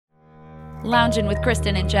Loungin' with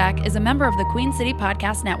Kristen and Jack is a member of the Queen City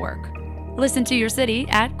Podcast Network. Listen to your city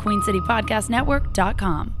at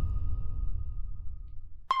queencitypodcastnetwork.com.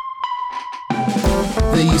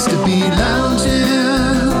 They used to be lounging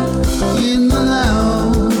in the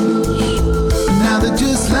lounge. Now they're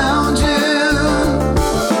just lounging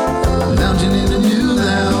in a new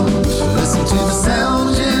lounge. Listen to the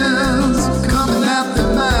sounds coming out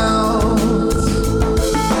their mouths.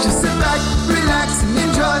 Just sit back, relax, and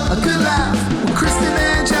enjoy a good laugh with Kristen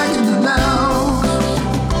and Jack in the lounge.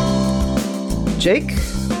 Jake,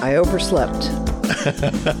 I overslept.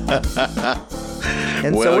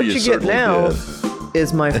 And well, so what you get now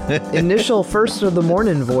is my initial first of the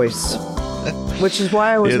morning voice, which is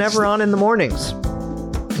why I was never on in the mornings.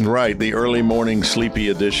 Right, the early morning sleepy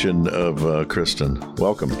edition of Kristen.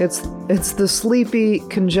 Welcome. It's the sleepy,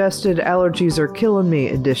 congested, allergies are killing me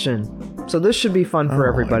edition. So this should be fun for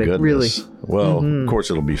everybody, really. Well, Of course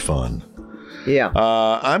it'll be fun. Yeah.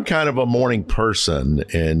 I'm kind of a morning person,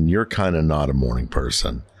 and you're kind of not a morning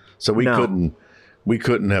person. So we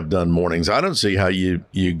couldn't have done mornings. I don't see how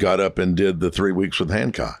you got up and did the 3 weeks with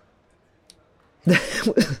Hancock.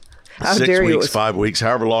 How 6 dare you? weeks, 5 weeks,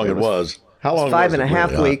 however long it was. How long?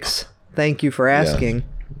 5.5 weeks. Thank you for asking. Yeah.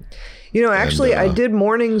 You know, actually, I did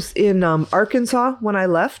mornings in Arkansas when I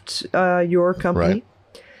left your company. Right.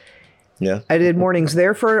 Yeah. I did mornings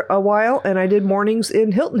there for a while, and I did mornings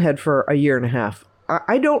in Hilton Head for a year and a half.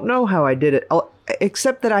 I don't know how I did it,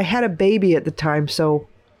 except that I had a baby at the time, so...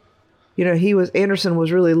 You know, Anderson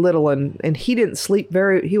was really little and he didn't sleep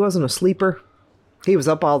he wasn't a sleeper. He was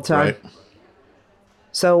up all the time. Right.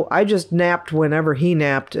 So I just napped whenever he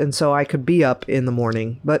napped, and so I could be up in the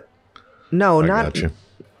morning. But no, not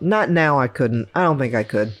now. I couldn't. I don't think I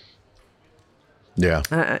could.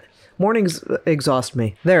 Yeah. Mornings exhaust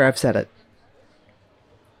me. There, I've said it.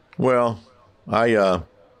 Well, I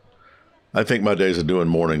think my days of doing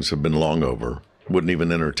mornings have been long over. Wouldn't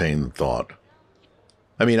even entertain the thought.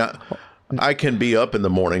 I mean, I can be up in the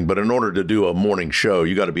morning, but in order to do a morning show,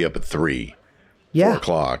 you got to be up at 3, 4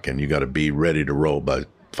 o'clock, and you got to be ready to roll by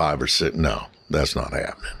 5 or 6. No, that's not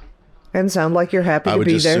happening. And sound like you're happy to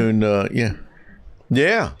be there. I would just soon,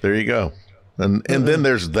 yeah, there you go. And then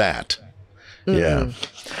there's that. Yeah.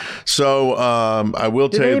 So I will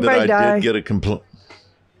tell you that I did get a complaint.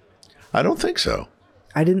 I don't think so.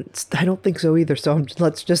 I don't think so either. So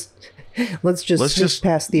let's just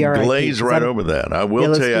pass the RIP. Glaze right over that. I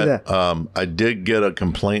will tell you, I did get a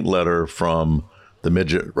complaint letter from the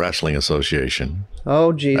Midget Wrestling Association.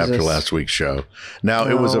 Oh, Jesus. After last week's show. Now,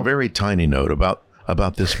 it was a very tiny note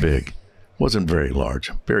about this big. Wasn't very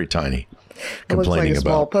large, very tiny. Complaining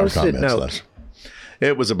about our comments.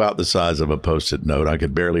 It was about the size of a Post-it note. I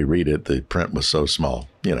could barely read it. The print was so small,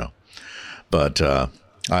 you know. But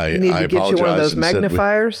I need to get you one of those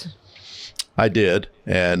magnifiers? I did,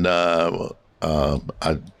 and I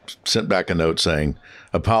sent back a note saying,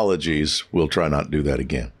 apologies, we'll try not to do that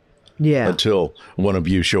again. Yeah. Until one of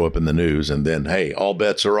you show up in the news, and then, hey, all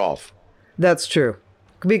bets are off. That's true.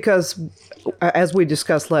 Because, as we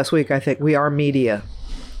discussed last week, I think we are media.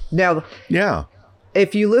 Now, yeah.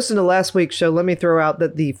 If you listen to last week's show, let me throw out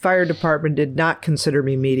that the fire department did not consider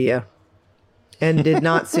me media. And did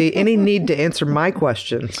not see any need to answer my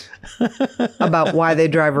questions about why they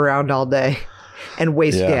drive around all day and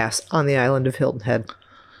waste gas on the island of Hilton Head.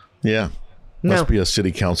 Yeah. Must be a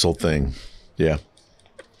city council thing. Yeah.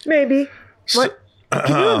 Maybe. Can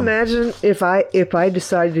you imagine if I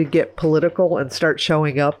decided to get political and start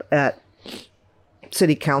showing up at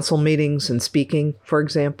city council meetings and speaking, for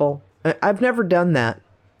example? I've never done that.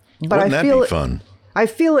 But Wouldn't that be fun? I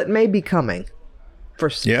feel it may be coming. For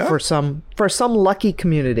some lucky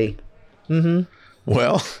community. Mm-hmm.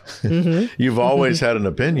 Well, you've always had an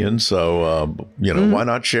opinion, so why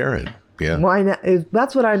not share it? Yeah. Why not?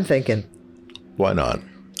 That's what I'm thinking. Why not?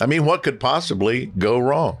 I mean, what could possibly go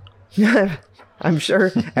wrong? I'm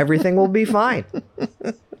sure everything will be fine.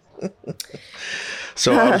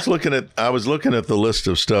 So I was looking at the list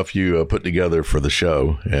of stuff you put together for the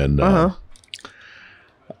show, and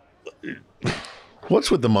what's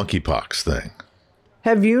with the monkeypox thing?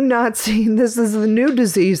 Have you not seen? This is the new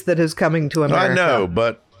disease that is coming to America. I know,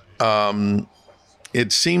 but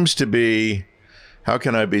it seems to be, how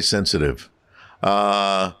can I be sensitive?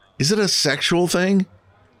 Is it a sexual thing?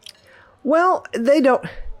 Well, they don't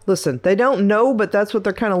know, but that's what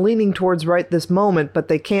they're kind of leaning towards right this moment, but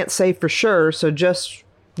they can't say for sure. So just,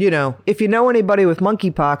 if you know anybody with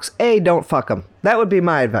monkeypox, don't fuck them. That would be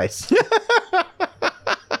my advice.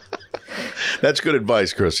 That's good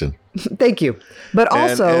advice, Kristen. Thank you. But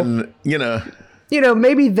also,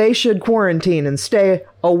 maybe they should quarantine and stay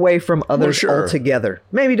away from others altogether.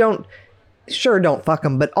 Maybe don't sure, don't fuck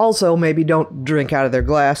them, but also maybe don't drink out of their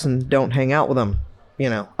glass and don't hang out with them,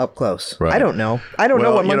 up close. Right. I don't know. I don't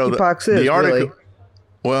know what monkeypox is, really.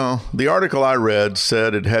 Well, the article I read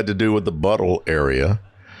said it had to do with the buttle area.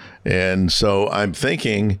 And so I'm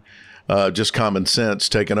thinking, just common sense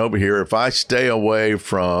taken over here, if I stay away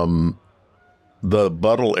from the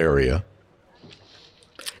buttle area,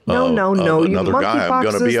 no. Another guy, I'm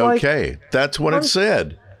going to be okay. That's what it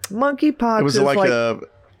said. Monkeypox it was is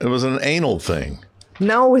it was an anal thing.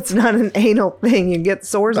 No, it's not an anal thing. You get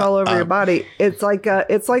sores all over your body. It's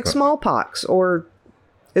like smallpox, or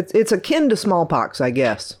it's akin to smallpox, I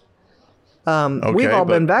guess. Okay, we've all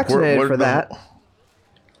been vaccinated for that.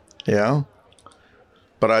 Yeah.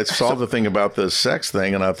 But I saw the thing about the sex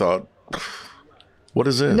thing, and I thought, what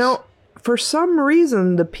is this? No, for some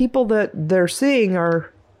reason, the people that they're seeing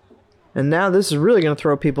are, and now this is really going to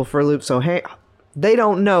throw people for a loop, so they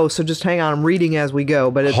don't know, so just hang on. I'm reading as we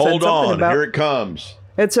go. But Hold on, here it comes.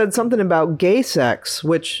 It said something about gay sex,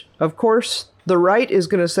 which, of course, the right is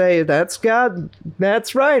going to say, that's God,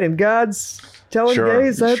 that's right, and God's telling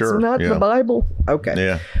gays that's not the Bible. Okay.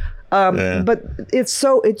 Yeah. But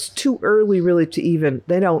it's too early really to even,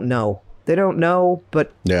 they don't know,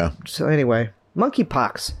 but yeah. So anyway,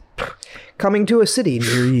 monkeypox coming to a city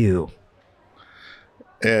near you.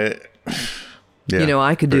 Yeah,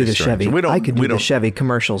 I could do the strange. Chevy. I could do the Chevy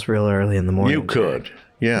commercials real early in the morning. You could.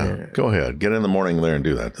 Yeah. Go ahead. Get in the morning there and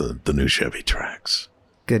do that. The new Chevy tracks.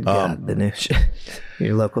 Good God, the new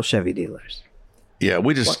your local Chevy dealers. Yeah,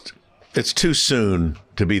 it's too soon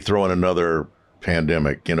to be throwing another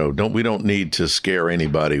pandemic. We don't need to scare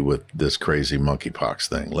anybody with this crazy monkeypox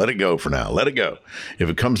thing. Let it go for now. Let it go. If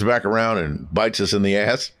it comes back around and bites us in the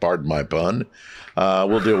ass, pardon my pun,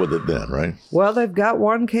 we'll deal with it then, right? Well, they've got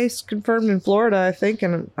one case confirmed in Florida, I think,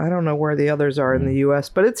 and I don't know where the others are in the U.S.,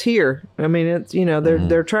 but it's here. I mean, it's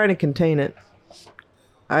they're trying to contain it.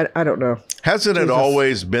 I don't know. Hasn't it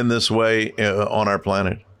always been this way on our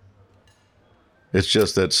planet? It's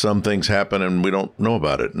just that some things happen and we don't know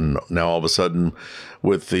about it. And now all of a sudden,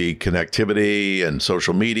 with the connectivity and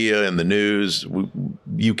social media and the news,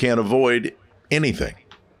 you can't avoid anything.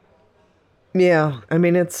 Yeah, I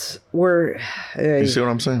mean, you see what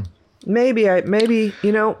I'm saying? Maybe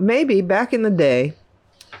back in the day,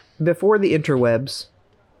 before the interwebs,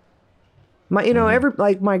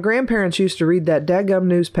 my grandparents used to read that daggum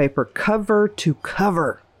newspaper cover to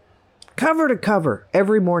cover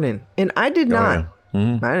every morning, and I did not. I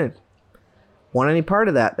didn't want any part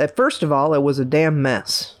of that. That first of all, it was a damn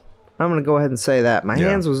mess. I'm going to go ahead and say that my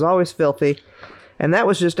hands was always filthy, and that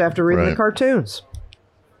was just after reading the cartoons.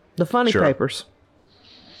 The funny papers.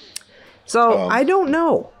 So I don't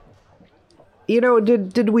know.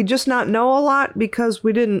 Did we just not know a lot because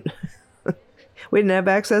we didn't have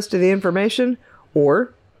access to the information,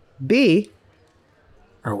 or B,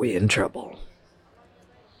 are we in trouble?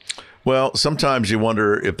 Well, sometimes you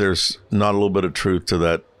wonder if there's not a little bit of truth to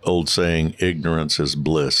that old saying, ignorance is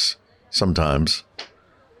bliss. Sometimes,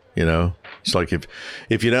 it's like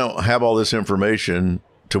if you don't have all this information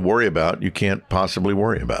to worry about, you can't possibly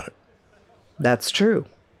worry about it. That's true.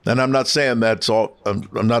 And I'm not saying that's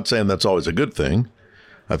always a good thing.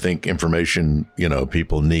 I think information,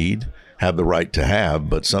 people have the right to have,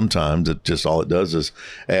 but sometimes all it does is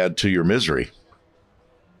add to your misery.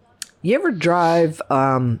 You ever drive,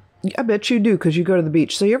 I bet you do, because you go to the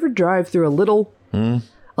beach. So you ever drive through a little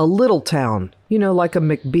town, like a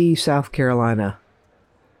McBee, South Carolina,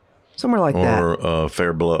 somewhere like that, or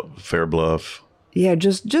Fair Bluff. Yeah,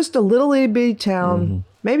 just a little itty bitty town,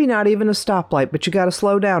 maybe not even a stoplight, but you got to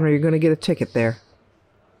slow down or you're going to get a ticket there.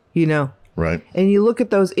 Right. And you look at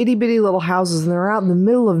those itty bitty little houses, and they're out in the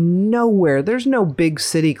middle of nowhere. There's no big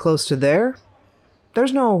city close to there.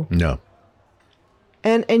 There's no.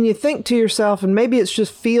 And you think to yourself, and maybe it's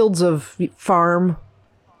just fields of farm,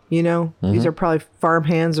 these are probably farm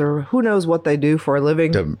hands, or who knows what they do for a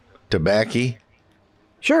living. Tobacco.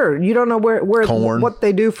 Sure, you don't know where corn. What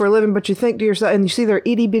they do for a living, but you think to yourself, and you see their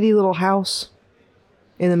itty bitty little house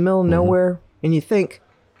in the middle of nowhere, and you think,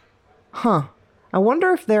 I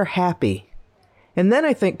wonder if they're happy. And then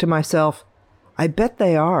I think to myself, I bet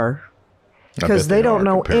they are. Because they don't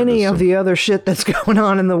know any of the other shit that's going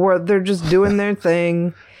on in the world. They're just doing their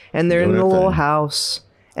thing, and they're in the little house,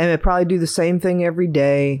 and they probably do the same thing every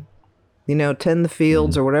day. Tend the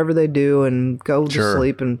fields or whatever they do, and go to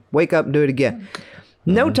sleep and wake up and do it again.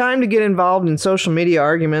 No time to get involved in social media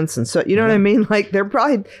arguments, and so you know what I mean. Like they're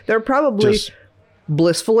probably just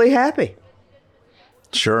blissfully happy.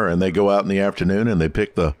 Sure, and they go out in the afternoon and they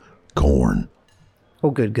pick the corn. Oh,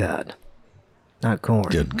 good God. Not corn.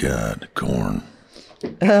 Good God, corn.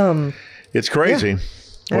 It's crazy.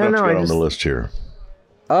 What else got on the list here?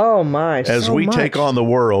 Oh, my. As so we much. take on the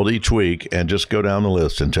world each week and just go down the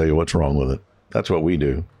list and tell you what's wrong with it. That's what we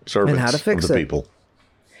do. Servants And how to fix of the it. people.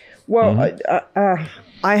 Well,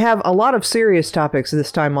 I have a lot of serious topics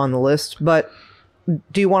this time on the list, but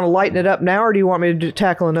do you want to lighten it up now, or do you want me to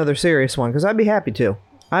tackle another serious one? Because I'd be happy to.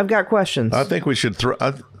 I've got questions. I think we should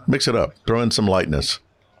mix it up. Throw in some lightness.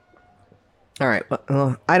 All right.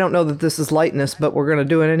 I don't know that this is lightness, but we're going to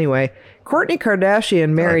do it anyway. Kourtney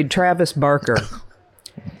Kardashian married Travis Barker.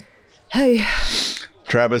 Hey.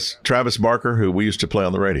 Travis Barker, who we used to play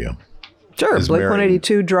on the radio. Sure. is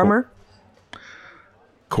Blink-182 drummer.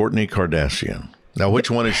 Kourtney Kardashian. Now,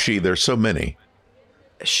 which one is she? There's so many.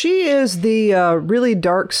 She is the really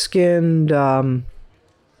dark-skinned,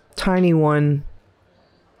 tiny one.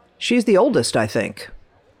 She's the oldest, I think.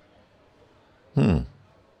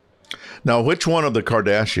 Now, which one of the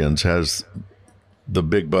Kardashians has the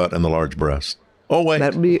big butt and the large breast? Oh, wait.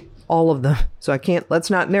 That'd be all of them. So let's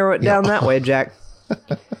not narrow it down that way, Jack.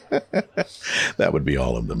 That would be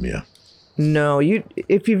all of them, yeah. No,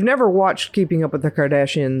 if you've never watched Keeping Up with the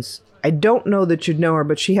Kardashians, I don't know that you'd know her,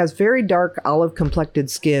 but she has very dark olive-complected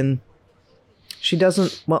skin. She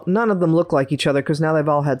doesn't, well, none of them look like each other because now they've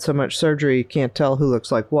all had so much surgery, you can't tell who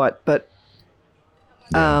looks like what. But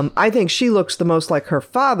I think she looks the most like her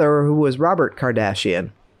father, who was Robert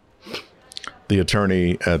Kardashian. The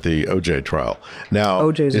attorney at the OJ trial. Now,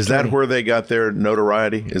 OJ's is attorney. that where they got their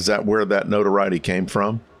notoriety? Is that where that notoriety came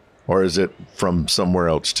from? Or is it from somewhere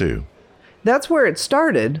else too? That's where it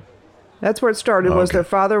started. Was Okay. their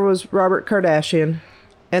father was Robert Kardashian,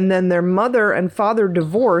 and then their mother and father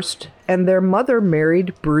divorced, and their mother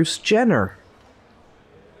married Bruce Jenner.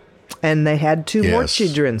 And they had two more Yes.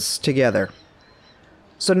 children together.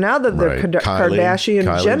 So now that they're Right. Kylie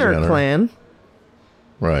Kardashian-Jenner Jenner. clan,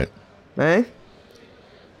 Right. eh?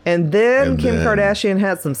 And then And Kim then- Kardashian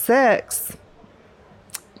had some sex,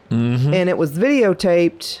 and it was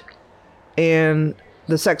videotaped, and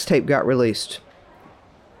the sex tape got released.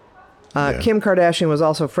 Yeah. Kim Kardashian was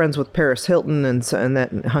also friends with Paris Hilton and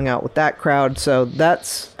that hung out with that crowd. So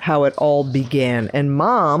that's how it all began. And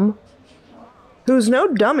Mom, who's no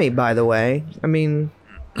dummy, by the way, I mean,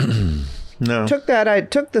 No. took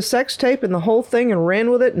the sex tape and the whole thing and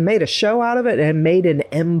ran with it and made a show out of it and made an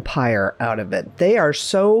empire out of it. They are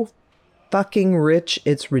so fucking rich,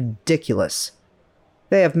 it's ridiculous.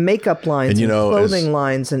 They have makeup lines and, clothing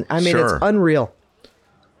lines, and I mean, Sure. it's unreal.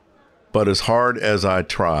 But as hard as I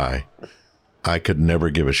try, I could never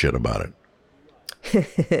give a shit about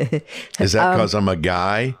it. Is that because I'm a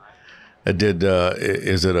guy?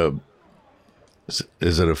 Is it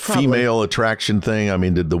a female attraction thing? I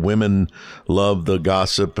mean, did the women love the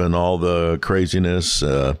gossip and all the craziness?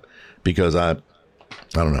 Because I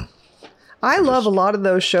don't know. I love a lot of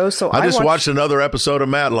those shows. So I just watched another episode of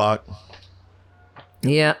Matlock.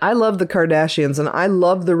 Yeah, I love the Kardashians, and I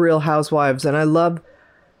love the Real Housewives, and I love...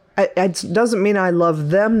 It doesn't mean I love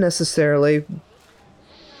them necessarily,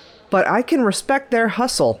 but I can respect their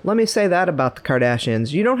hustle. Let me say that about the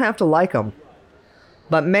Kardashians. You don't have to like them.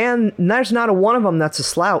 But man, there's not a one of them that's a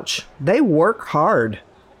slouch. They work hard.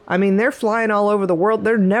 I mean, they're flying all over the world.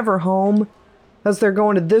 They're never home because they're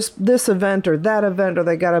going to this event or that event, or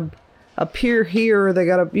they got to appear here, or they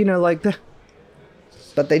got to,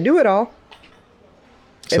 but they do it all.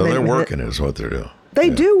 So And they're they- working is what they're doing. They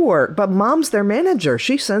do work, but Mom's their manager.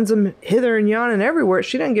 She sends them hither and yon and everywhere.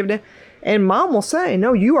 She doesn't give a damn. And Mom will say,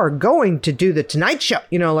 no, you are going to do the Tonight Show.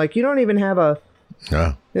 You don't even have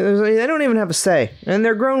Yeah. they don't even have a say. And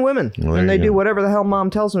they're grown women. Well, and there they you do go. whatever the hell Mom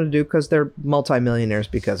tells them to do because they're multimillionaires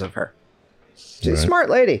because of her. She's a Right. smart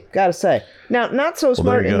lady, gotta say. Now, not so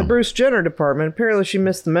smart there you in the go. Bruce Jenner department. Apparently she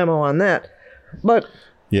missed the memo on that. But,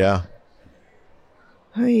 Yeah.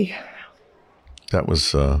 hey, That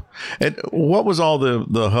was, and what was all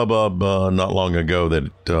the hubbub not long ago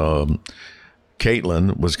that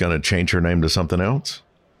Caitlyn was going to change her name to something else?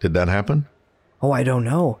 Did that happen? oh, I don't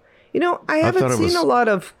know. I haven't thought it seen was- a lot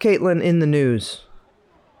of Caitlyn in the news.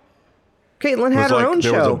 Caitlyn had her own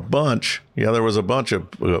there show. was a bunch. Yeah, there was a bunch of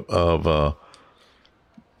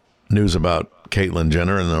news about Caitlyn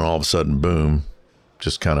Jenner, and then all of a sudden, boom,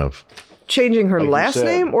 just kind of Changing her Like you last said.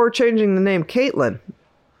 name or changing the name Caitlyn?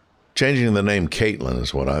 changing the name Caitlyn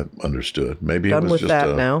is what I understood. Maybe Done it was with just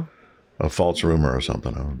that now. a false rumor or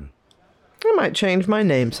something. I don't know. I might change my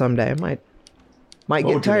name someday. I might What get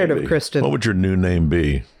would your tired name of be? Kristen. What would your new name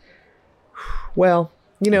be? Well,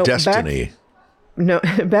 Destiny.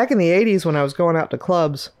 back in the 80s when I was going out to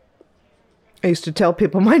clubs, I used to tell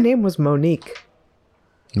people my name was Monique.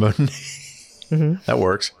 Monique. Mm-hmm. That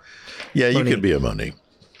works. Yeah, you Monique. could be a Monique.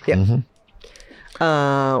 Yeah.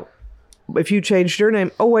 if you changed your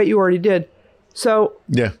name, oh wait, you already did. So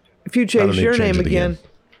Yeah. if you changed your name again,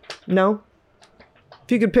 no.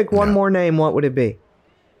 If you could pick one more name, what would it be?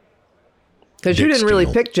 Because you didn't really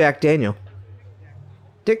pick Jack Daniel.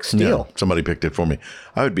 Dick Steele. No, somebody picked it for me.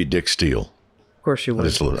 I would be Dick Steele. Of course you would.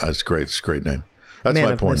 That's great. It's a great name. That's Man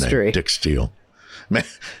my of porn mystery. name. Dick Steele. Man,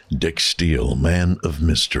 Dick Steele, man of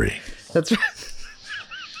mystery. That's right.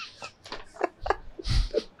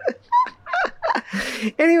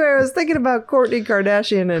 Anyway, I was thinking about Kourtney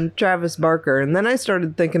Kardashian and Travis Barker, and then I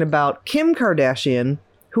started thinking about Kim Kardashian,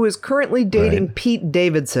 who is currently dating Pete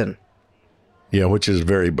Davidson. Yeah, which is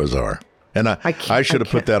very bizarre. And I should have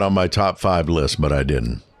put that on my top 5 list, but I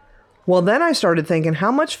didn't. Well, then I started thinking,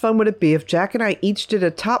 how much fun would it be if Jack and I each did a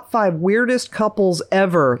top 5 weirdest couples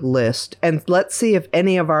ever list, and let's see if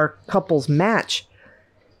any of our couples match.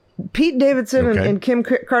 Pete Davidson and Kim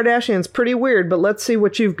Kardashian's pretty weird, but let's see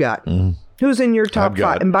what you've got. Who's in your top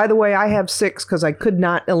 5? And by the way, I have 6 because I could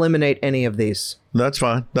not eliminate any of these. That's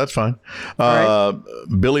fine. That's fine. Right.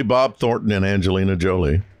 Billy Bob Thornton and Angelina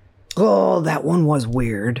Jolie. Oh, that one was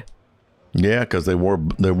weird. Yeah, because they wore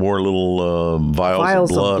little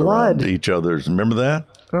vials of blood around each other's. Remember that?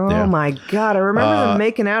 Oh my God! I remember them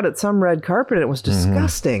making out at some red carpet. It was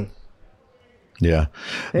disgusting. Yeah,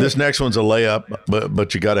 this next one's a layup,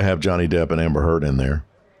 but you got to have Johnny Depp and Amber Heard in there.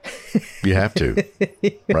 You have to,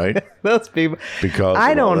 right? Those people, because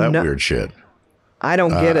I don't all that know. Weird shit. I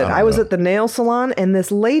don't get it. I was at the nail salon, and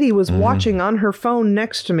this lady was watching on her phone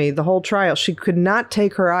next to me the whole trial. She could not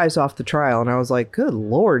take her eyes off the trial, and I was like, good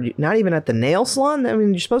Lord, not even at the nail salon? I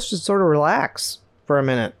mean, you're supposed to sort of relax for a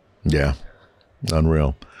minute. Yeah,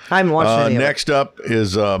 unreal. I haven't watched any of it. Next up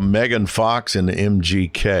is Megan Fox and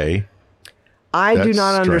MGK. I do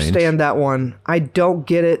not understand that one. I don't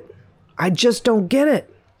get it. I just don't get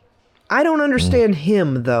it. I don't understand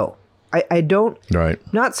him, though. I don't. Right.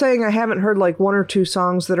 Not saying I haven't heard like 1 or 2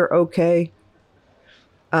 songs that are okay.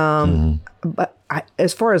 But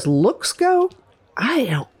as far as looks go, I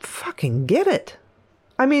don't fucking get it.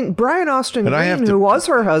 I mean, Brian Austin Green, who was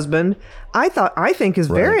her husband, I think is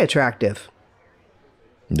very attractive.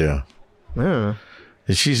 Yeah.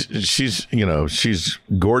 She's she's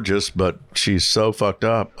gorgeous, but she's so fucked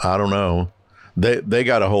up. I don't know. They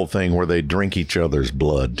got a whole thing where they drink each other's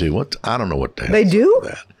blood too. I don't know what the hell they do.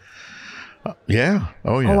 That. Yeah.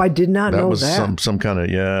 Oh yeah. Oh, I did not know that. That was some kind of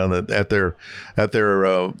at their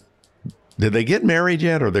did they get married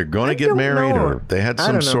yet, or they're going to get married, or they had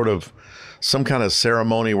some kind of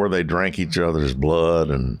ceremony where they drank each other's blood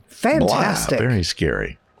and fantastic. Blah, very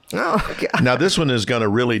scary. Oh God. Now this one is going to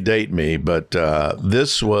really date me, but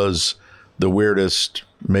this was the weirdest,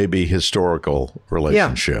 maybe historical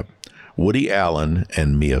relationship. Yeah. Woody Allen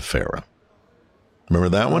and Mia Farrow. Remember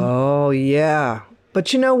that one? Oh yeah.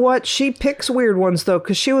 But you know what? She picks weird ones, though,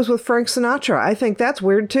 because she was with Frank Sinatra. I think that's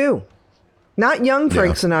weird, too. Not young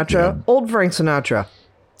Frank Sinatra, old Frank Sinatra.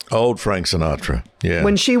 Old Frank Sinatra, yeah.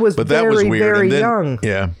 When she was very young.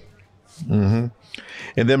 Yeah. Mm-hmm.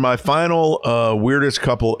 And then my final weirdest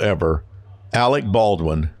couple ever, Alec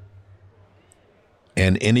Baldwin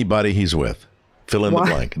and anybody he's with. Fill in the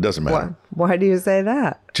blank. It doesn't matter. Why do you say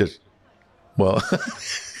that?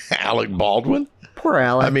 Alec Baldwin? Poor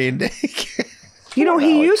Alec. I mean...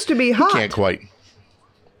 he used to be hot. He can't quite.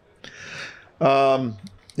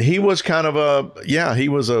 He was kind of he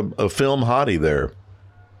was a film hottie there.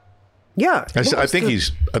 Yeah. I think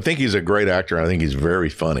he's a great actor. I think he's very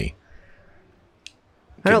funny.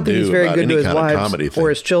 I don't think he's very good to his wives or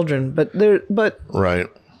his children, but right.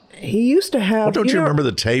 He used to have. Well, don't you remember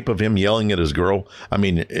the tape of him yelling at his girl? I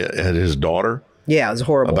mean, at his daughter. Yeah, it was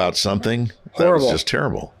horrible. About something. Horrible. That was just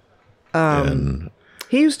terrible.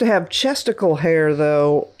 He used to have chesticle hair,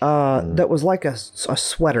 though, that was like a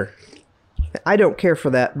sweater. I don't care for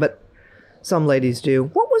that, but some ladies do.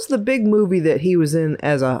 What was the big movie that he was in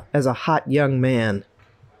as a hot young man?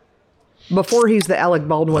 Before he's the Alec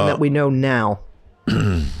Baldwin that we know now.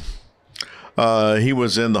 He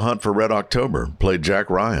was in The Hunt for Red October, played Jack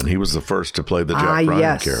Ryan. He was the first to play the Jack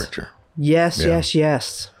Ryan character. Yes.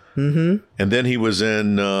 Mm-hmm. And then he was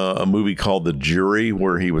in a movie called The Jury,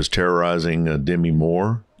 where he was terrorizing Demi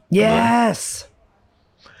Moore. Yes.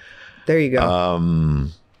 There you go.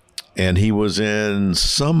 And he was in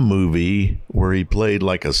some movie where he played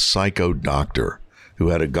like a psycho doctor who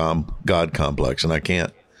had a God complex, and I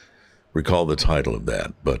can't recall the title of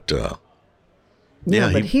that. But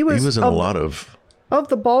but he was in a lot of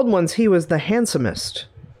the Baldwins. He was the handsomest.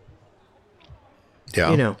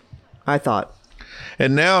 Yeah, I thought.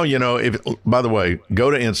 And now, if, by the way,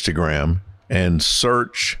 go to Instagram and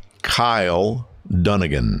search Kyle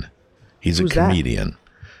Dunnigan. He's a comedian.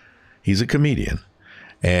 He's a comedian.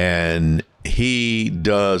 and he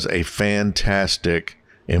does a fantastic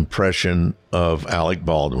impression of Alec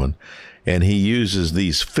Baldwin, and he uses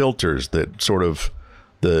these filters that sort of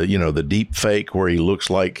the deep fake where he looks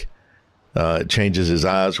like changes his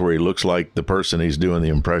eyes where he looks like the person he's doing the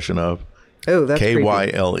impression of. Oh, that's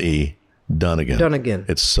Kyle Dunnigan. Dunnigan.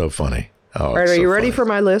 It's so funny. Oh, all right, are you ready for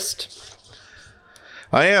my list?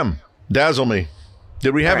 I am. Dazzle me.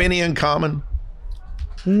 Did we have any in common?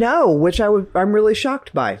 No, which I'm really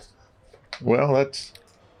shocked by. Well,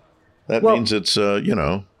 that means it's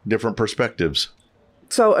different perspectives.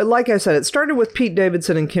 So, like I said, it started with Pete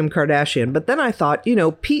Davidson and Kim Kardashian, but then I thought,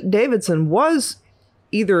 Pete Davidson was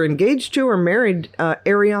either engaged to or married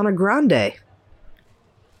Ariana Grande.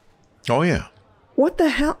 Oh yeah. What the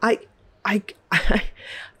hell? I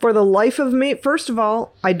for the life of me, first of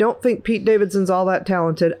all, I don't think Pete Davidson's all that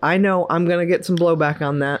talented. I know I'm going to get some blowback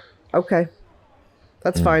on that. Okay.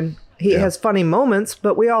 That's fine. He has funny moments,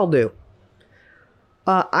 but we all do.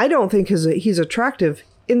 I don't think he's attractive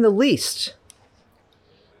in the least.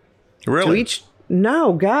 Really?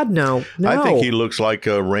 No, God, no. I think he looks like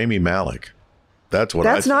Rami Malek.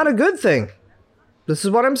 That's not a good thing. This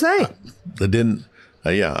is what I'm saying.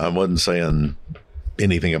 I wasn't saying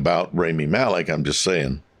anything about Rami Malek. I'm just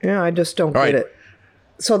saying. Yeah, I just don't get it.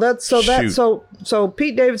 So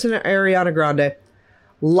Pete Davidson and Ariana Grande,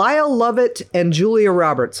 Lyle Lovett and Julia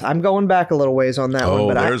Roberts. I'm going back a little ways on that one.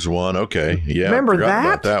 Oh, there's one. Okay. Yeah. Remember that?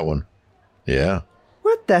 About that one. Yeah.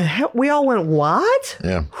 What the hell? We all went, what?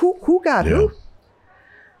 Yeah. Who got who?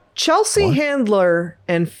 Chelsea Handler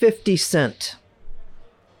and 50 Cent.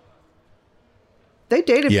 They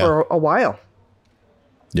dated for a while.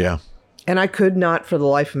 Yeah. And I could not for the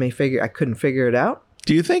life of me I couldn't figure it out.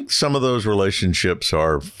 Do you think some of those relationships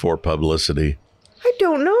are for publicity? I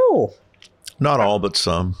don't know. Not all, but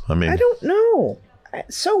some. I don't know.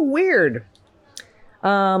 It's so weird.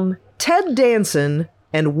 Ted Danson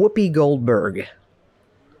and Whoopi Goldberg.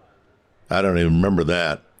 I don't even remember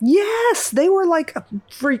that. Yes, they were like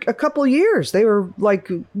for a couple years. They were like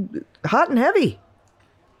hot and heavy.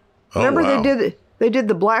 Remember they did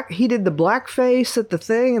the black. He did the blackface at the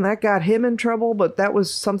thing, and that got him in trouble. But that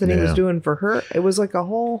was something he was doing for her. It was like a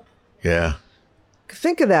whole. Yeah.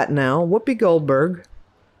 Think of that now, Whoopi Goldberg,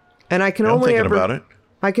 and I can only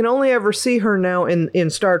ever see her now in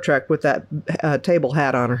Star Trek with that table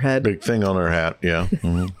hat on her head. Big thing on her hat, yeah.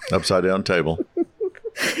 Mm-hmm. Upside down table.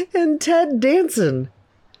 And Ted Danson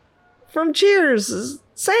from Cheers,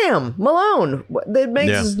 Sam Malone. That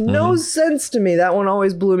makes no sense to me. That one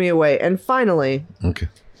always blew me away. And finally,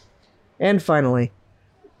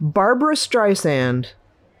 Barbara Streisand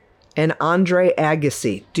and Andre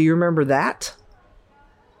Agassi. Do you remember that?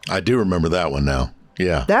 I do remember that one now.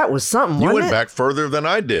 Yeah. That was something, You wasn't went it? back further than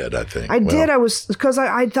I did, I think. I did. I was, because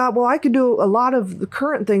I thought, well, I could do a lot of the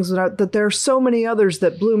current things that there are so many others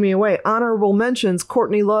that blew me away. Honorable mentions,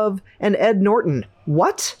 Courtney Love and Ed Norton.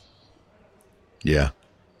 What? Yeah.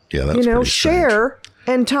 Yeah, that's pretty Cher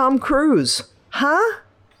and Tom Cruise. Huh?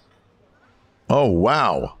 Oh,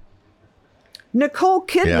 wow. Nicole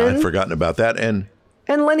Kidman. Yeah, I'd forgotten about that. And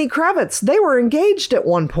Lenny Kravitz. They were engaged at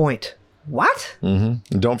one point. What? Mm-hmm.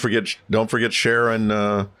 And don't forget Cher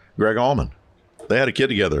and Greg Allman. They had a kid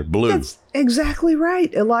together, Blue. That's exactly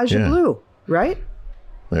right. Elijah Blue, right?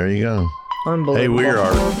 There you go. Unbelievable. Hey, we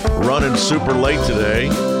are running super late today,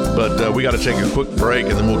 but we got to take a quick break,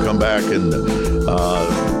 and then we'll come back and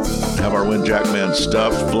have our Win Jackman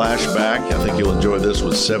stuff flashback. I think you'll enjoy this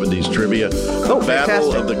with 70s trivia. The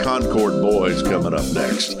Battle of the Concord Boys coming up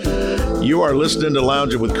next. You are listening to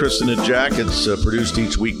Lounging with Kristen and Jack. It's produced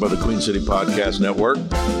each week by the Queen City Podcast Network.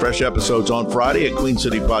 Fresh episodes on Friday at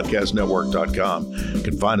queencitypodcastnetwork.com. You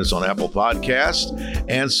can find us on Apple Podcasts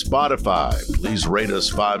and Spotify. Please rate us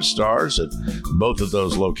 5 stars at both of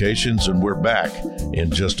those locations, and we're back in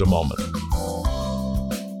just a moment.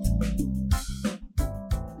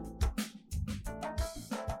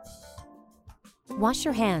 Wash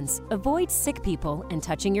your hands, avoid sick people, and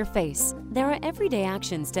touching your face. There are everyday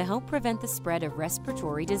actions to help prevent the spread of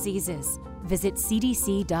respiratory diseases. Visit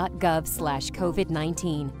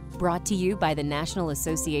cdc.gov/COVID-19. Brought to you by the National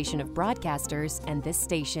Association of Broadcasters and this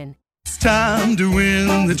station. It's time to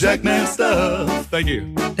win the Jackman stuff. Thank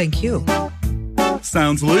you. Thank you.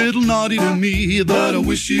 Sounds a little naughty to me, but I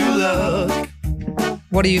wish you luck.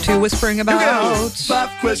 What are you two whispering about? 5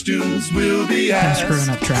 questions will be asked. I'm screwing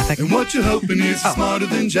up traffic. And what you're hoping is smarter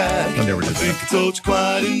than Jack. I never did think I told you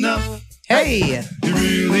quite enough. Hey! It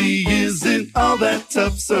really isn't all that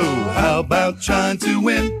tough, so how about trying to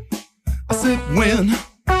win? I said win.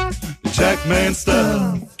 Jackman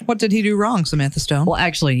stuff. What did he do wrong, Samantha Stone? Well,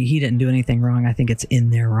 actually, he didn't do anything wrong. I think it's in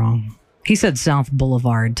there wrong. He said South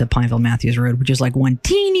Boulevard to Pineville Matthews Road, which is like one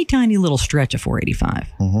teeny tiny little stretch of 485.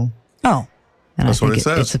 Oh. And That's I think what it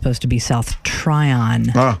says. It's supposed to be South Tryon.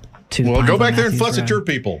 To Well, Pineville go back there and Matthews fuss at Road. your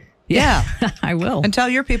people. Yeah, I will. And tell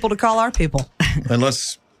your people to call our people. And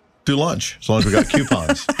let's do lunch, as long as we got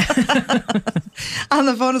coupons. On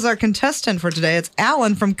the phone is our contestant for today. It's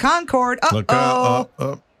Alan from Concord. Look up.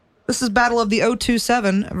 This is Battle of the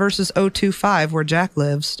 027 versus 025, where Jack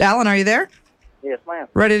lives. Alan, are you there? Yes, ma'am.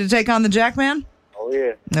 Ready to take on the Jackman? Oh,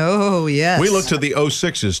 yeah. Oh, yes. We look to the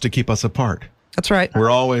 06s to keep us apart. That's right. We're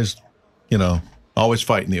always, always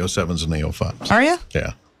fighting the 07s and the 05s. Are you?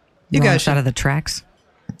 Yeah. You Wrong guys side should. of the tracks.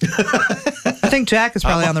 I think Jack is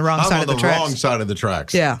probably on the wrong side of the tracks. wrong side of the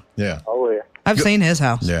tracks. Yeah. Yeah. Oh, yeah. I've seen his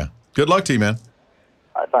house. Yeah. Good luck to you, man.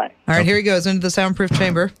 I think. All right, here he goes into the soundproof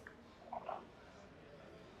chamber.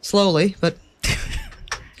 Slowly, but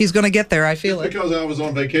he's going to get there, I feel it. Because I was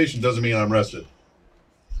on vacation doesn't mean I'm rested.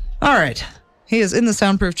 All right. He is in the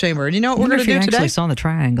soundproof chamber. And you know what we're Wonder going to if do he today? actually saw the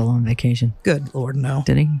triangle on vacation. Good Lord, no.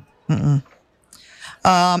 Did he?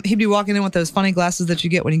 He'd be walking in with those funny glasses that you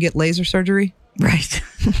get when you get laser surgery. Right.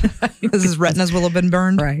 Because his retinas will have been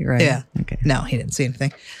burned. Right. Yeah. Okay. No, he didn't see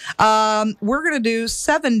anything. We're going to do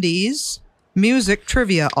 70s music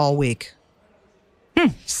trivia all week.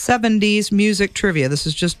 70s music trivia. This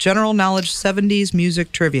is just general knowledge 70s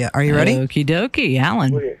music trivia. Are you ready? Okie dokie,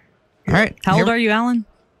 Alan. Oh, yeah. All right. How old are you, Alan?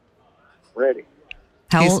 Ready.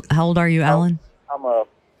 How old are you, Alan? I'm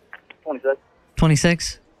 27.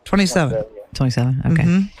 26? 27. Yeah. 27.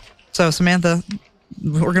 Okay. So, Samantha,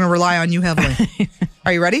 we're going to rely on you heavily.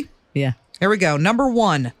 Are you ready? Yeah. Here we go. Number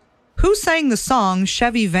 1. Who sang the song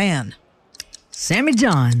Chevy Van? Sammy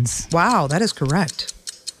Johns. Wow, that is correct.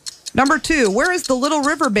 Number 2. Where is the Little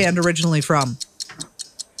River Band originally from?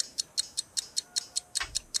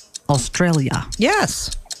 Australia.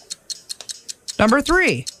 Yes. Number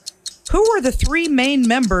 3. Who are the 3 main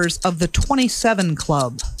members of the 27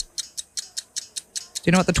 Club? Do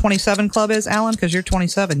you know what the 27 Club is, Alan? Because you're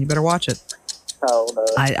 27. You better watch it. Oh, no.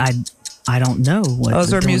 I don't know what.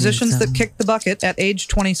 Those the are musicians that 27 kicked the bucket at age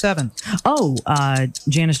 27. Oh,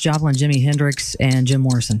 Janis Joplin, Jimi Hendrix, and Jim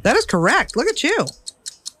Morrison. That is correct. Look at you.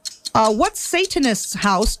 What Satanist's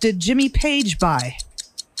house did Jimmy Page buy?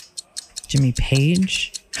 Jimmy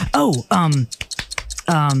Page. Oh,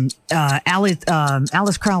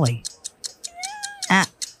 Alice Crowley.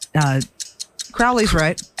 Crowley's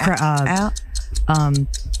right.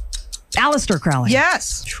 Alistair Crowley.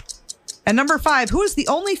 Yes. And number 5, who is the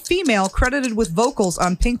only female credited with vocals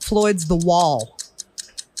on Pink Floyd's The Wall?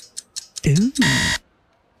 Ooh.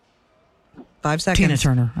 5 seconds. Tina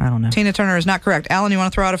Turner. I don't know. Tina Turner is not correct. Alan, you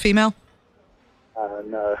want to throw out a female?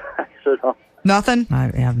 No. I sure don't. Nothing?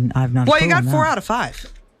 I've not. Well, you got 4 out of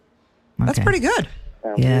 5. That's Okay. pretty good.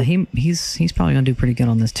 Yeah, he's probably gonna do pretty good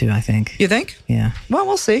on this too. I think. You think? Yeah. Well,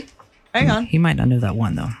 we'll see. Hang on. He might not know that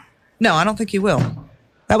one though. No, I don't think you will.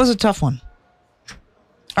 That was a tough one.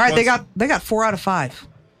 All right, they got 4 out of 5.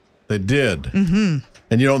 They did. Mm-hmm.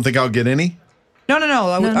 And you don't think I'll get any?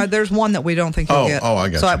 No. There's one that we don't think you'll get. I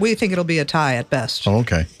got So you. we think it'll be a tie at best. Oh,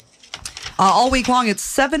 okay. All week long, it's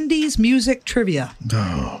 70s music trivia.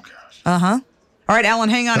 Oh, gosh. All right, Alan,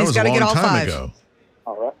 hang on. That He's was got a to get long all time 5. ago.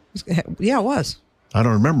 All right. Yeah, it was. I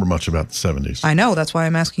don't remember much about the 70s. I know. That's why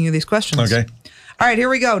I'm asking you these questions. Okay. All right, here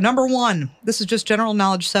we go. Number 1. This is just general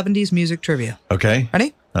knowledge 70s music trivia. Okay.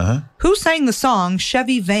 Ready? Uh-huh. Who sang the song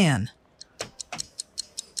Chevy Van?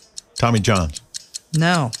 Tommy Johns.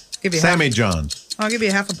 No. Give you Sammy Johns. I'll give you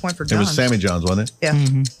half a point for It John. was Sammy Johns, wasn't it?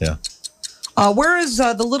 Yeah. Yeah. Where is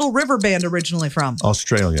the Little River Band originally from?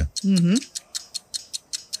 Australia. Who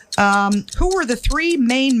were the 3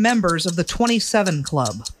 main members of the 27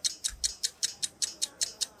 Club?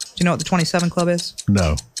 Do you know what the 27 Club is?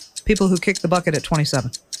 No. People who kicked the bucket at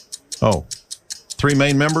 27. Oh. 3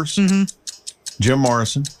 main members? Mm-hmm. Jim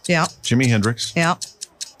Morrison. Yeah. Jimi Hendrix. Yeah.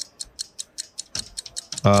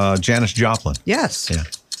 Janis Joplin. Yes. Yeah.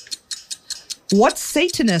 What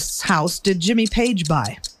Satanist's house did Jimmy Page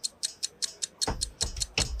buy?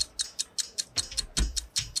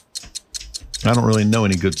 I don't really know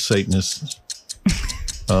any good Satanists.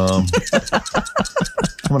 I'm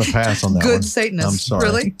going to pass on that one. Good Satanists. I'm sorry.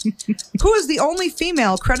 Really? Who is the only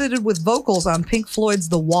female credited with vocals on Pink Floyd's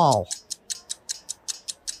The Wall?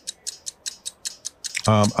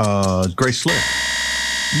 Grace Slick.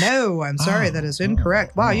 No, I'm sorry. That is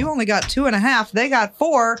incorrect. Wow, you only got 2.5. They got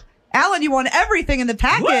 4. Alan, you won everything in the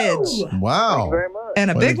package. Wow. Thank you very much.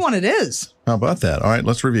 And a big one it is. How about that? All right,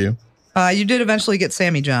 let's review. You did eventually get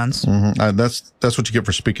Sammy Johns. That's what you get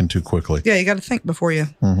for speaking too quickly. Yeah, you got to think before you.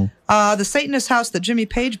 The Satanist house that Jimmy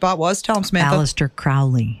Page bought was, tell him, Samantha. Alistair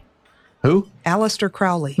Crowley. Who? Aleister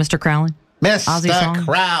Crowley. Mr. Crowley. Ozzy song? Mr.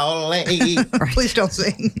 Crowley. Please don't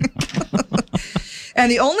sing. And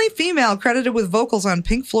the only female credited with vocals on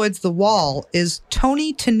Pink Floyd's The Wall is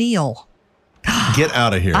Toni Tennille. Get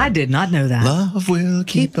out of here. I did not know that. Love will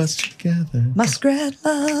keep us together. Muskrat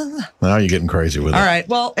love. Now you're getting crazy with it. All right.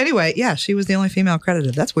 Well, anyway, yeah, she was the only female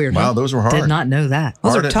credited. That's weird. Wow, huh? those were hard. Did not know that.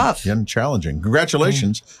 Those Hard are tough. and challenging.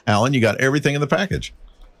 Congratulations, Alan. You got everything in the package.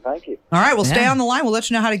 Thank you. All right. Well, stay Yeah. on the line. We'll let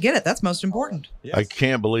you know how to get it. That's most important. I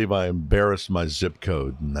can't believe I embarrassed my zip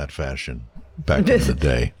code in that fashion back in the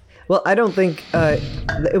day. Well, I don't think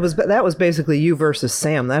that was basically you versus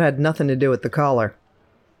Sam. That had nothing to do with the caller.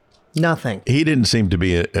 Nothing. He didn't seem to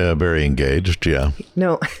be very engaged, yeah.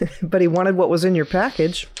 No, but he wanted what was in your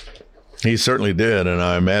package. He certainly did, and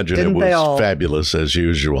I imagine Didn't it they all? was fabulous as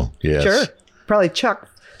usual. Yes. Sure. Probably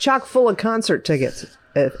chock full of concert tickets,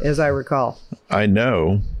 as I recall. I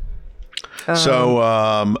know.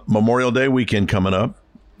 So, Memorial Day weekend coming up.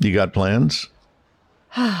 You got plans?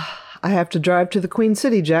 I have to drive to the Queen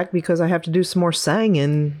City, Jack, because I have to do some more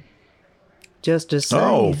singing. Just to say.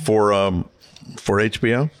 Oh, for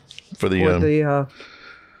HBO? For the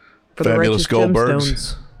Fabulous Righteous Goldbergs?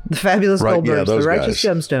 Gemstones. The Fabulous Right, Goldbergs, yeah, those the Righteous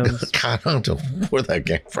guys. Gemstones. God, I don't know where that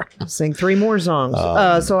came from. Sing 3 more songs.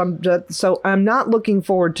 So I'm not looking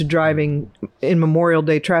forward to driving in Memorial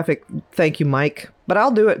Day traffic. Thank you, Mike. But I'll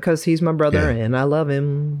do it because he's my brother Yeah. and I love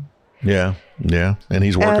him. Yeah. And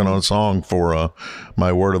he's working on a song for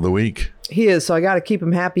my word of the week. He is. So I got to keep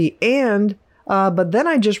him happy. And but then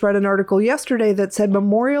I just read an article yesterday that said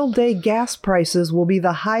Memorial Day gas prices will be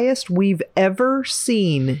the highest we've ever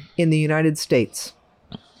seen in the United States.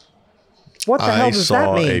 What the hell does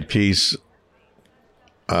that mean? I saw a piece,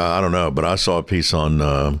 I don't know, but I saw a piece on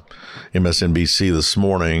MSNBC this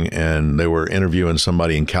morning, and they were interviewing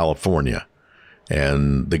somebody in California.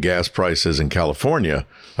 And the gas prices in California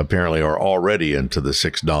apparently are already into the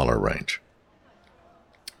 $6 range.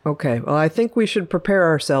 Okay, well, I think we should prepare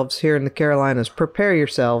ourselves here in the Carolinas. Prepare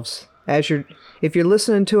yourselves if you're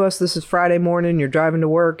listening to us. This is Friday morning. You're driving to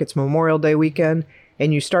work. It's Memorial Day weekend,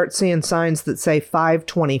 and you start seeing signs that say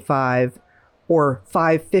 $5.25 or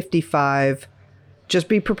 $5.55. Just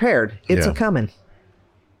be prepared. It's a coming.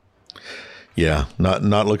 Yeah,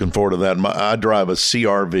 not looking forward to that. I drive a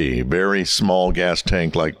CRV, very small gas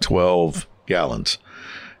tank, like 12 gallons.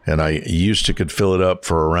 And I used to could fill it up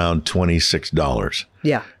for around $26.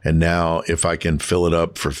 Yeah. And now if I can fill it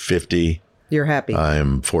up for $50, You're happy.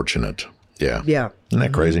 I'm fortunate. Yeah. Yeah. Isn't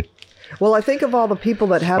that crazy? Well, I think of all the people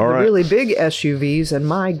that have All the right. really big SUVs, and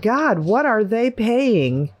my God, what are they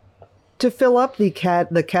paying to fill up the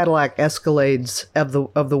Cadillac Escalades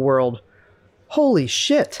of the world? Holy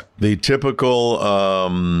shit! The typical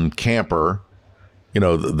camper,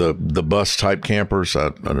 the bus type campers. I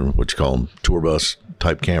don't know what you call them, tour bus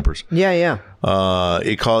type campers. Yeah.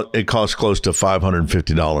 It costs close to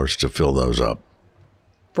 $550 to fill those up.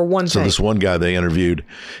 For one So tank. this one guy they interviewed,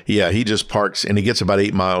 he just parks, and he gets about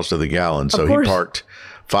 8 miles to the gallon. So he course. parked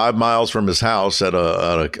 5 miles from his house at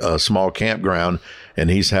a small campground, and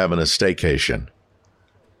he's having a staycation.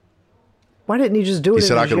 Why didn't he just do it He in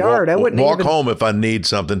said, "I his could yard? I wouldn't walk even... home if I need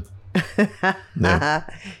something." Yeah.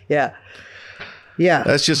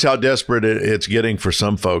 That's just how desperate it's getting for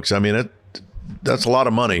some folks. I mean, that's a lot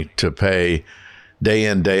of money to pay day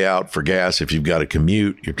in, day out for gas if you've got a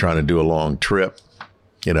commute, you're trying to do a long trip.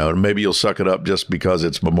 Maybe you'll suck it up just because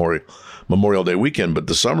it's Memorial Day weekend, but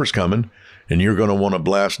the summer's coming, and you're going to want to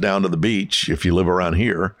blast down to the beach if you live around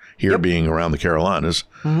here being around the Carolinas.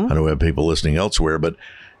 I know we have people listening elsewhere, but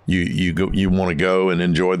you want to go and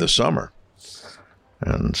enjoy the summer.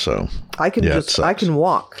 And so I can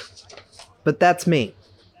walk, but that's me.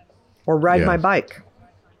 Or ride my bike.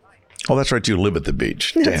 Oh, that's right. You live at the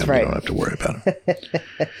beach. Damn, That's right. You don't have to worry about it.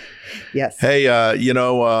 Yes. Hey,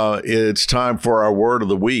 it's time for our word of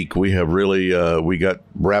the week. We have really, we got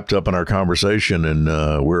wrapped up in our conversation, and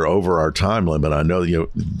we're over our time limit. I know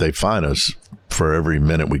they fine us for every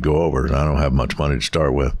minute we go over. I don't have much money to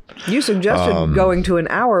start with. You suggested going to an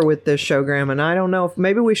hour with this show, Graham, and I don't know if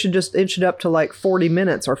maybe we should just inch it up to like 40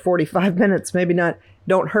 minutes or 45 minutes. Maybe not.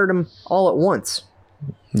 Don't hurt them all at once.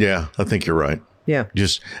 Yeah, I think you're right. Yeah.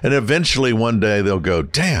 And eventually one day they'll go,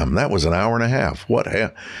 damn, that was an hour and a half. What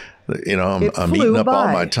hell? I'm eating up all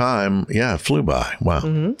my time. Yeah, it flew by. Wow.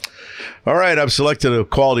 Mm-hmm. All right. I've selected a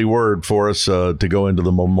quality word for us to go into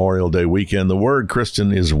the Memorial Day weekend. The word,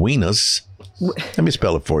 Kristen, is weenus. Let me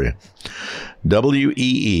spell it for you.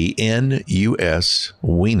 Weenus.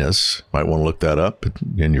 Weenus. Might want to look that up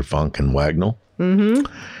in your Funk and Wagnall.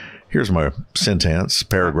 Mm-hmm. Here's my sentence,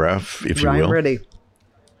 paragraph, if you will. I'm ready.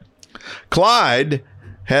 Clyde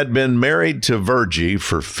had been married to Virgie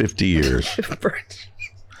for 50 years.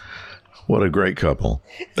 What a great couple.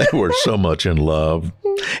 They were so much in love.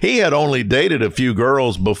 He had only dated a few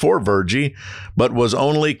girls before Virgie, but was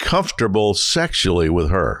only comfortable sexually with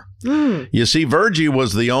her. You see, Virgie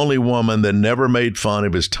was the only woman that never made fun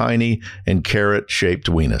of his tiny and carrot-shaped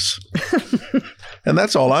weenus. And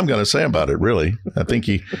that's all I'm going to say about it, really. I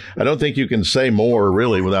don't think you can say more,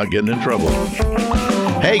 really, without getting in trouble.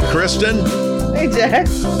 Hey, Kristen. Hey, Jack.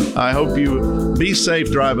 I hope you be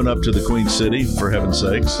safe driving up to the Queen City, for heaven's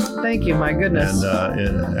sakes. Thank you, my goodness.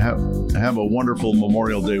 And have a wonderful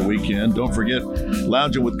Memorial Day weekend. Don't forget,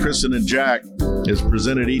 Lounging with Kristen and Jack is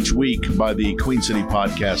presented each week by the Queen City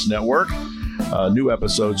Podcast Network. New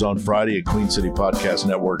episodes on Friday at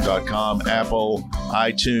queencitypodcastnetwork.com, Apple,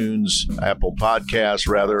 iTunes, Apple Podcasts,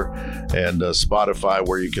 rather, and Spotify,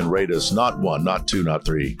 where you can rate us not 1, not 2, not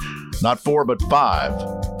 3, not 4, but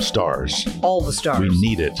 5 stars. All the stars. We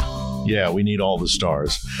need it. Yeah, we need all the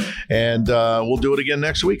stars. And we'll do it again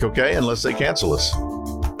next week, okay? Unless they cancel us.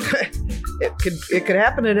 It could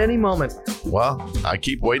happen at any moment. Well, I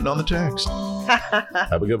keep waiting on the text.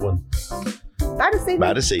 Have a good one. Bye this evening.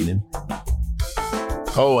 Bye this evening.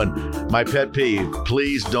 Oh, and my pet peeve,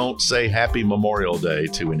 please don't say Happy Memorial Day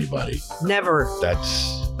to anybody. Never.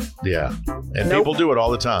 Yeah. And Nope. people do it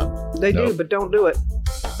all the time. They do, but don't do it.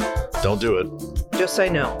 Don't do it. Just say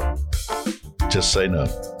no. Just say no.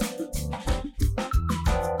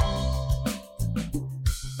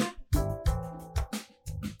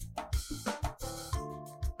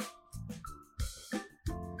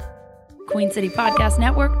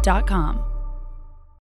 QueenCityPodcastNetwork.com.